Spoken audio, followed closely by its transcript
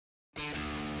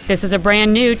This is a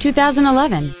brand new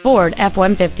 2011 Ford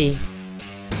F-150.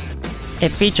 It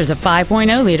features a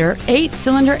 5.0-liter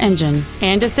 8-cylinder engine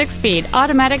and a 6-speed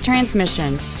automatic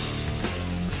transmission.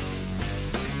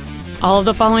 All of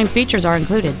the following features are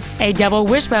included: a double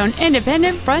wishbone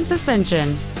independent front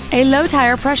suspension, a low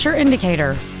tire pressure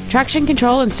indicator, traction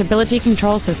control and stability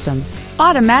control systems,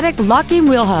 automatic locking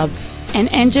wheel hubs, an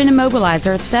engine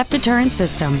immobilizer theft deterrent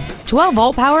system,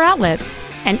 12-volt power outlets,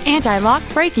 an anti-lock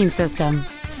braking system,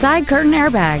 side curtain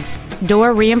airbags,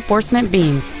 door reinforcement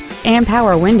beams, and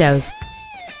power windows.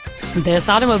 This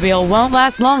automobile won't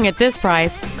last long at this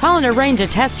price. Call and arrange a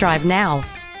test drive now.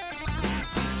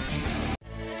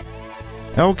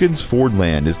 Elkins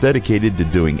Fordland is dedicated to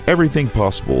doing everything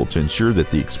possible to ensure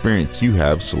that the experience you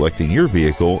have selecting your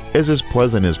vehicle is as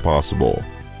pleasant as possible.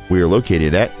 We are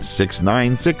located at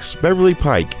 696 Beverly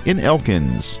Pike in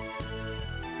Elkins.